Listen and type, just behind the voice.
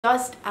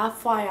Just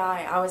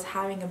FYI, I was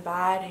having a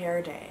bad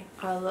hair day.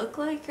 I look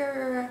like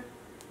your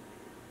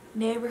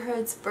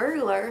neighborhood's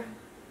burglar.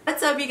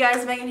 What's up, you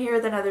guys? Megan here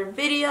with another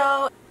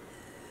video.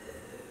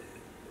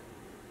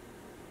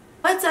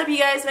 What's up, you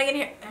guys? Megan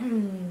here.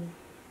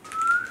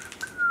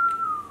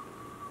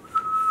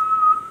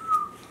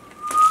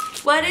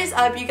 What is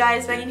up, you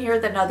guys? Megan here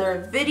with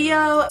another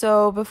video.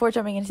 So before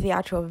jumping into the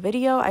actual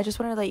video, I just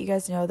wanted to let you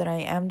guys know that I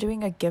am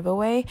doing a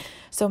giveaway.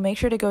 So make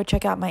sure to go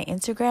check out my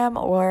Instagram,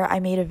 or I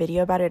made a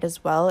video about it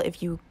as well.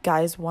 If you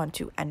guys want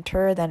to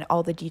enter, then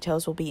all the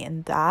details will be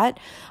in that.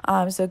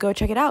 So go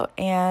check it out,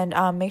 and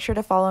make sure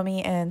to follow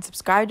me and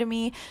subscribe to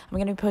me. I'm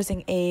going to be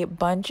posting a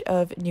bunch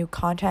of new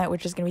content,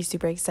 which is going to be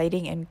super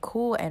exciting and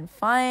cool and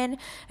fun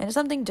and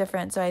something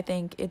different. So I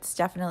think it's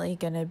definitely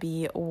going to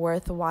be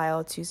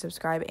worthwhile to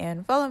subscribe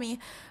and follow me.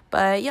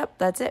 But yep,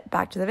 that's it.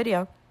 Back to the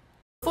video.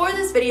 For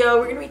this video,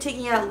 we're going to be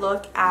taking a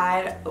look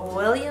at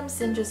William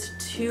Singe's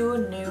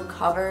 2 new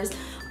covers.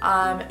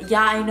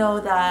 Yeah, I know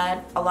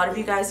that a lot of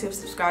you guys who have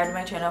subscribed to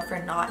my channel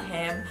for Not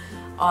Him,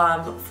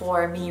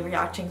 for me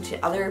reacting to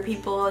other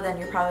people, then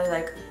you're probably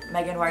like,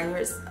 Megan, why are you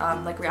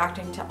like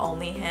reacting to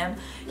only him?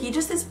 He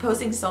just is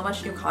posting so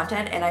much new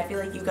content, and I feel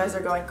like you guys are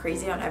going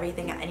crazy on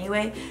everything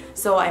anyway,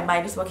 so I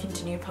might as well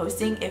continue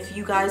posting. If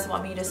you guys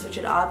want me to switch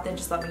it up, then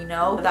just let me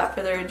know. Without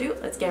further ado,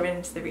 let's get right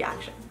into the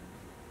reaction.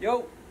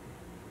 Yo!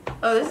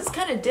 Oh, this is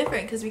kind of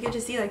different because we get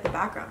to see like the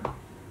background.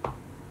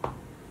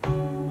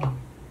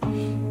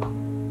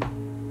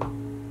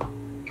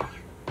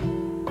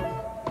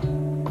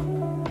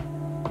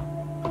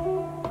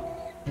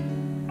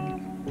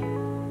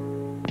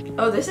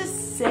 Oh, this is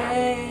sick.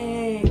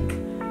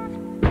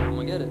 I'm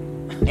gonna get it.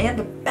 And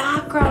the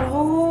background,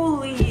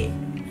 holy.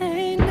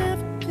 Ain't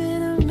never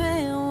been a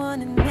man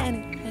wanting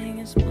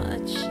anything as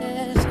much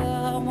as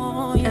I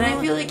want you. And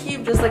I feel like he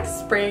just like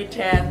spray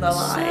tanned the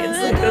lines.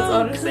 Like that's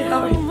honestly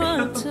how I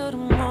feel. Till the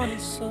morning,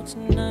 so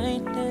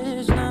tonight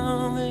there's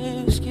no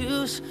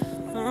excuse.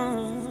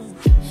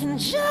 And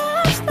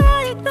just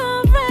like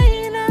the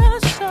rain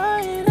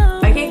outside,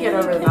 I can't get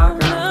over the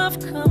background.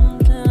 come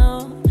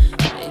down.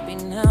 Maybe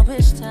now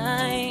it's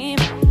time.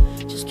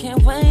 Just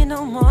can't wait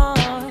no more.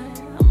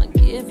 I'ma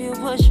give you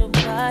what your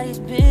body's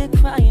been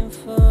crying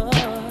for.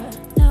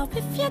 Now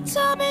if you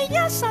tell me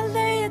yes, I'll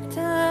lay it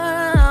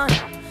down.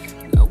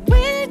 No, we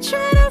ain't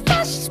trying to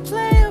rush, just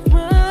play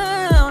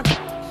around.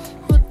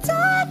 We'll do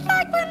it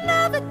like we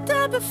never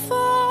done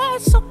before.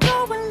 So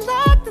go and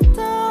lock the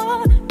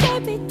door.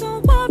 Baby,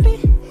 don't worry,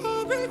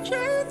 I'll be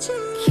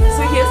gentle. So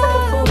he has like a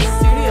full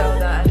studio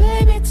then.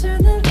 Baby,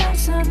 turn the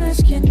lights on,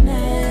 let's get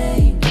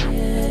naked.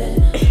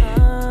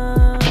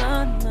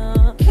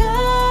 No.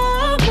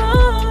 Come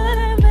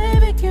on,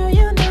 baby girl,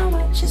 you know I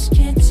just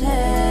can't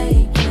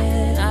take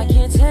it. I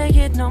can't take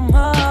it no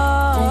more.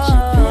 Let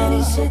your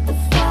panties hit the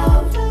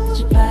floor. Let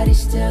your body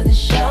steal the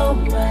show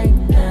right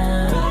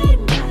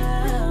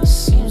now.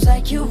 Seems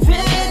like you're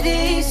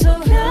ready, so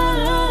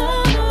come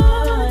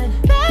on.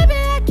 Baby,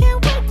 I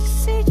can't wait to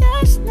see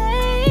us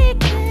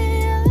naked.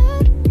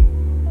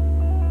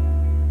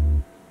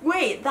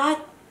 Wait,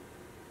 that...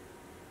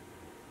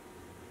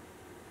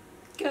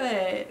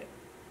 Good.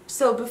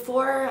 So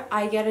before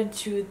I get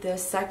into the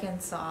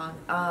second song,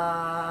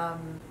 that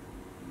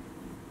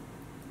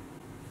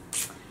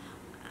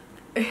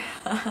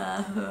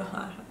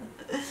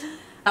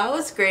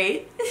was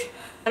great.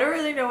 I don't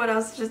really know what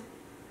else to just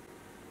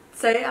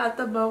say at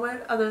the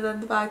moment other than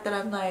the fact that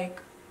I'm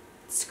like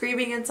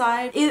screaming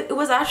inside. It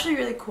was actually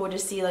really cool to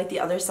see like the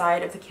other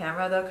side of the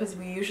camera though, because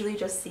we usually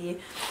just see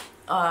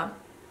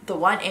the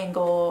one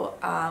angle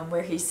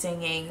where he's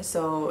singing,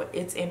 so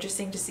it's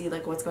interesting to see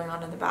like what's going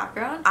on in the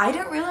background. I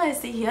didn't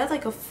realize that he had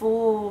like a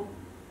full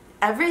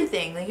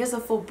everything, like he has a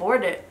full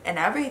board and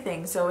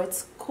everything, so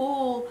it's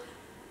cool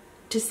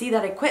to see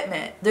that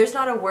equipment. There's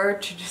not a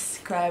word to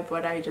describe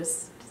what I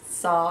just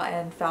saw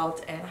and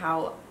felt and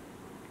how.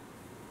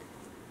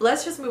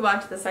 Let's just move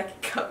on to the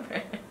second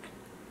cover.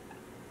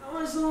 I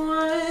was the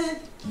one that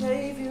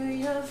gave you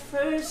your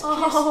first kiss.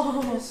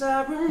 Cause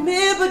I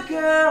remember,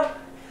 girl,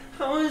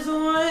 I was the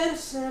one that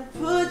said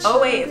put Oh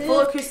wait, full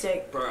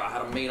acoustic. Bro, I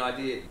had a mean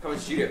idea. Come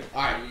and shoot it.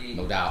 Alright,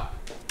 no doubt.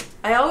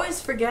 I always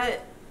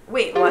forget.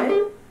 Wait, what?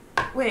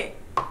 Wait.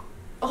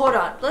 Hold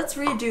on. Let's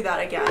redo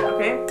that again,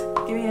 okay?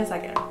 Give me a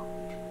second.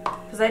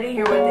 Because I didn't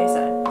hear what they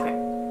said. Okay.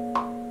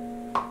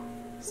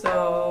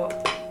 So...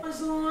 I was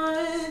the one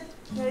that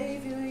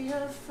gave you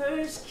your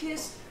first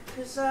kiss.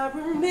 Cause I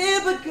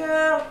remember,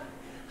 girl,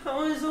 I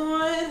was the one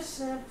that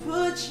said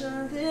put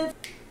your lips.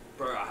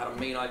 Bro, I had a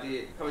mean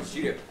idea. Come and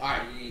shoot it.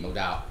 Alright, no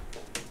doubt.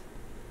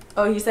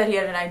 Oh, he said he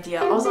had an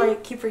idea. Also, I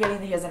keep forgetting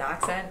that he has an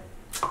accent.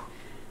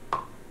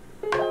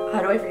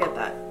 How do I forget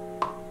that?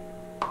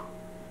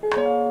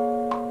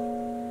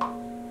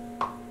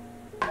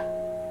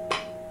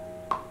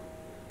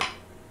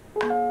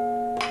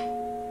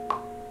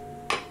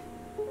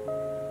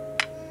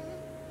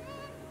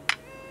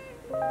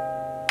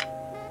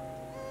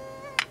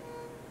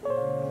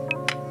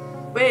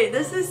 Wait,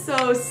 this is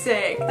so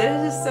sick.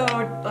 This is so,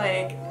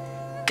 like,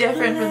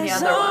 different from the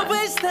other one. There's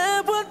always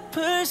that one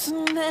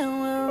person that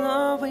will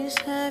always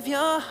have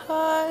your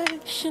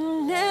heart.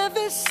 She'll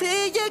never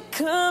see you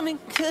coming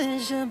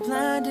 'cause you're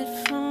blinded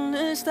from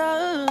the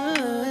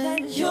start.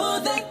 You're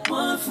that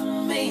one for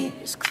me.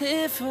 It's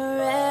clear for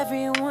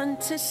everyone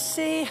to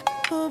see.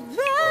 Oh,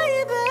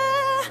 baby,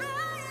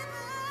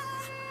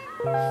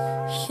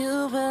 you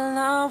will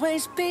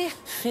always be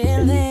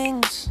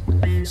feelings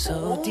so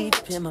deep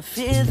in my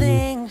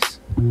feelings.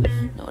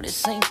 No,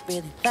 this ain't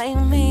really like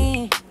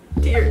me.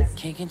 Tears.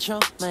 Can't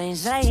control my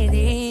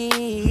anxiety.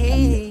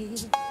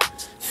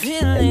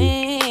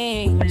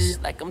 Feelings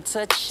like I'm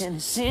touching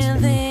the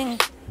ceiling.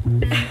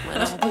 When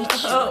I'm with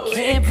you, I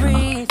can't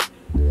breathe.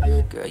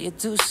 Girl, you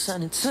do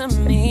something to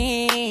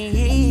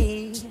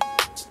me.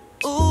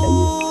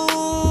 Ooh,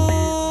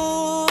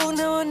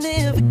 now I'll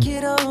never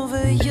get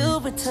over you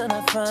until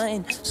I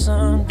find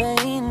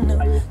something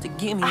new to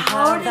give me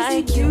How does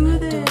he do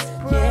this,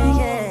 bro?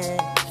 Yeah.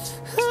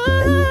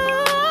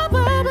 Ooh,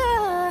 baby,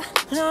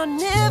 I'll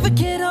never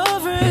get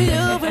over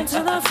you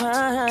until I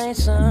find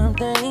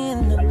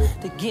something new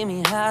to give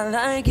me high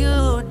like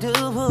you do.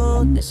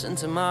 Listen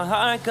to my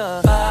heart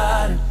go.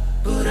 Bottom,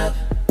 boot up,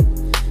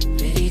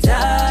 bitty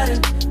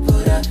dotted,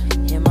 boot up.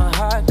 Yeah, my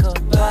heart go.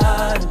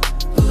 Bottom,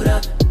 boot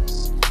up.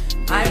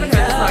 I haven't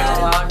heard this song in a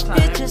long time.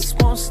 It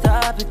just won't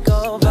stop, it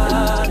go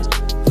bottom,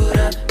 boot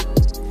up,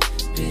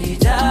 bitty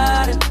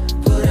dotted,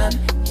 boot up.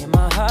 Yeah,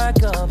 my heart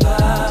go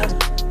bottom,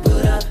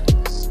 boot up,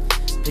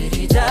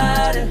 bitty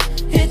dotted.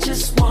 It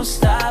just won't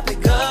stop,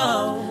 it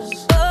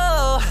goes.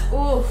 Oh,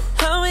 Oof.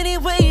 how many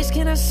ways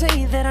can I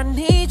say that I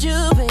need you,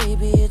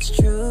 baby? It's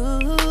true.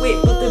 Wait,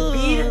 but the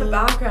beat in the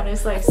background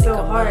is like so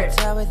hard.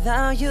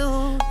 Without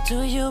you,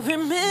 do you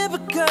remember,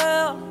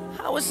 girl?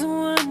 I was the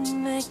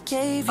one that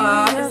gave you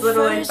your his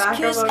little like first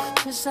background kiss. vocal.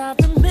 'Cause I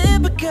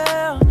remember,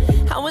 girl,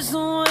 I was the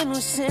one who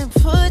said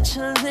put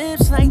your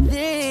lips like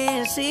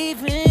this.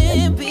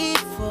 Even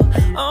before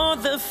all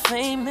the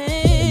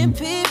famous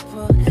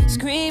people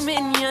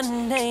screaming your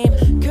name.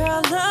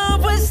 Girl, I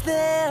was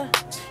there,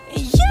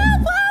 and you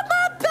were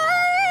my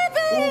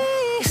baby.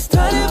 It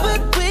started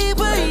when we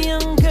were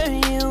younger,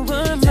 you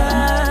were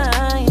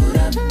mine.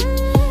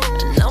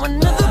 Now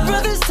another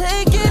brother's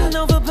taking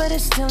over, but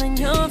it's still in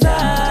your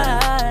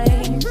life.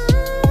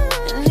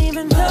 And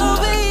even though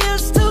we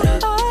used to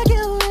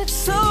argue, it's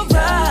so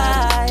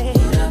right.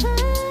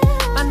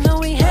 I know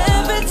we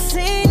haven't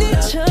seen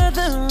each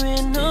other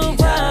in a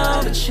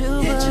while, but you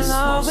will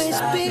always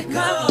be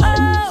my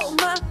oh,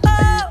 my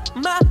oh,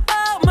 my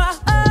oh, my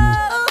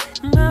oh,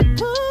 my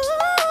boo,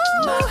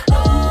 my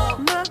oh,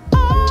 my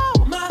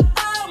oh, my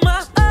oh, my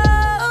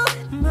oh,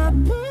 my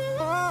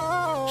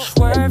boo.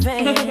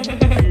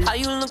 Swervin, how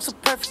you look so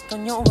perfect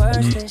on your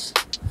worst days.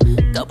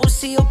 Double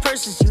C your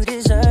purses, you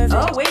deserve it.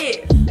 Oh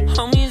wait.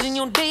 Homies in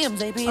your DMs,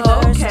 they be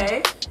Oh, thirsty.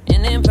 okay.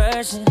 And in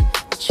person,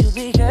 but you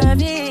be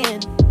curving.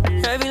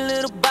 Curvy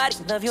little body,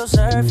 love your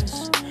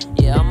surface.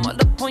 Yeah, I'm all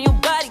up on your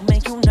body,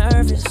 make you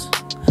nervous.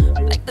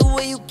 Like the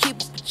way you keep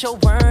up with your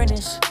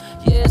burners.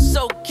 Yeah, it's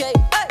okay.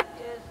 Hey.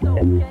 Yeah, it's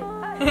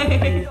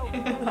okay.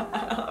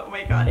 Oh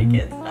my god, I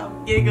can't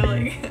stop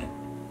giggling.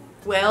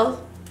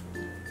 Well,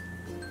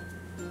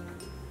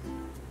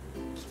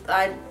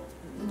 I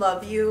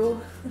love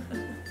you.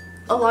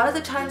 A lot of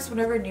the times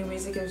whenever new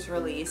music is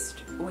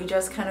released, we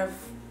just kind of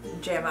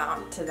jam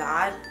out to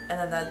that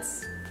and then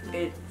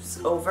it's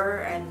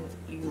over and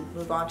you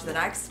move on to the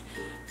next.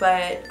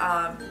 But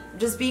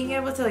just being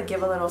able to like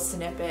give a little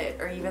snippet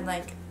or even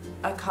like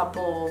a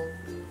couple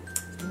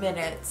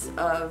minutes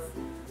of,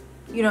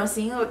 you know,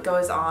 seeing what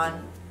goes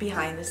on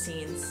behind the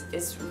scenes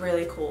is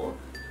really cool.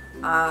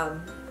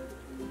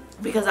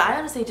 Because I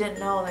honestly didn't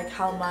know like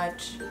how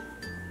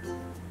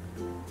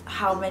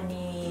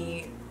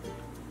many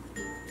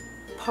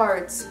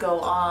parts go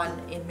on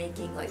in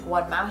making like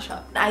one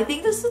mashup. I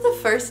think this was the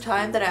first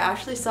time that I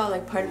actually saw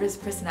like part of his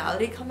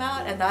personality come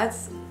out, and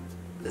that's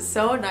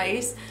so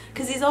nice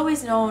because he's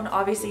always known,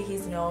 obviously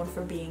he's known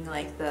for being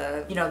like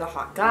the, you know, the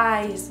hot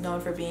guy. He's known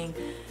for being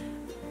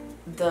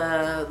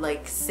the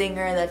like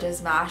singer that does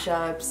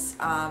mashups,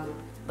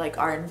 like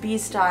R&B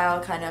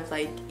style, kind of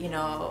like, you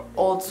know,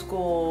 old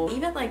school.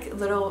 Even like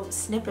little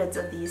snippets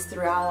of these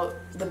throughout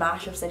the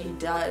mashups that he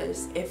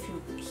does, if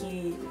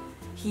he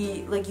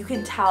like, you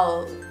can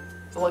tell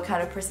what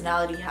kind of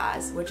personality he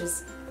has, which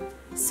is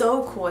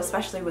so cool,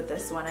 especially with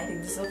this one. I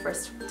think this is the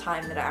first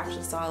time that I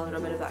actually saw a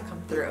little bit of that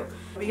come through.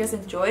 Hope you guys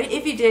enjoyed.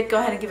 If you did, go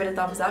ahead and give it a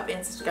thumbs up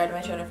and subscribe to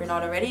my channel if you're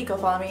not already. Go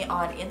follow me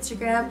on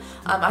Instagram.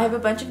 I have a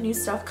bunch of new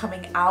stuff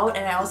coming out,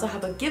 and I also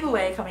have a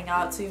giveaway coming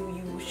out, so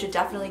you should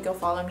definitely go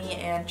follow me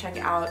and check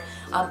out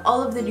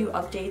all of the new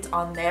updates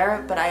on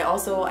there. But I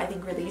also, I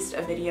think, released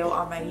a video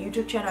on my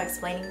YouTube channel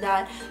explaining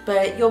that,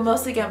 but you'll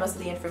mostly get most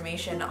of the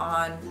information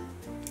on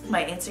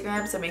my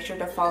Instagram, so make sure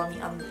to follow me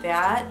on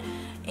that.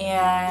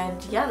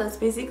 And yeah, that's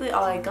basically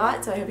all I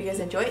got, so I hope you guys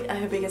enjoyed. I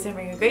hope you guys are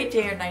having a great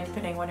day or night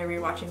depending on whenever you're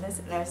watching this,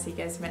 and I'll see you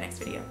guys in my next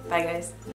video. Bye guys.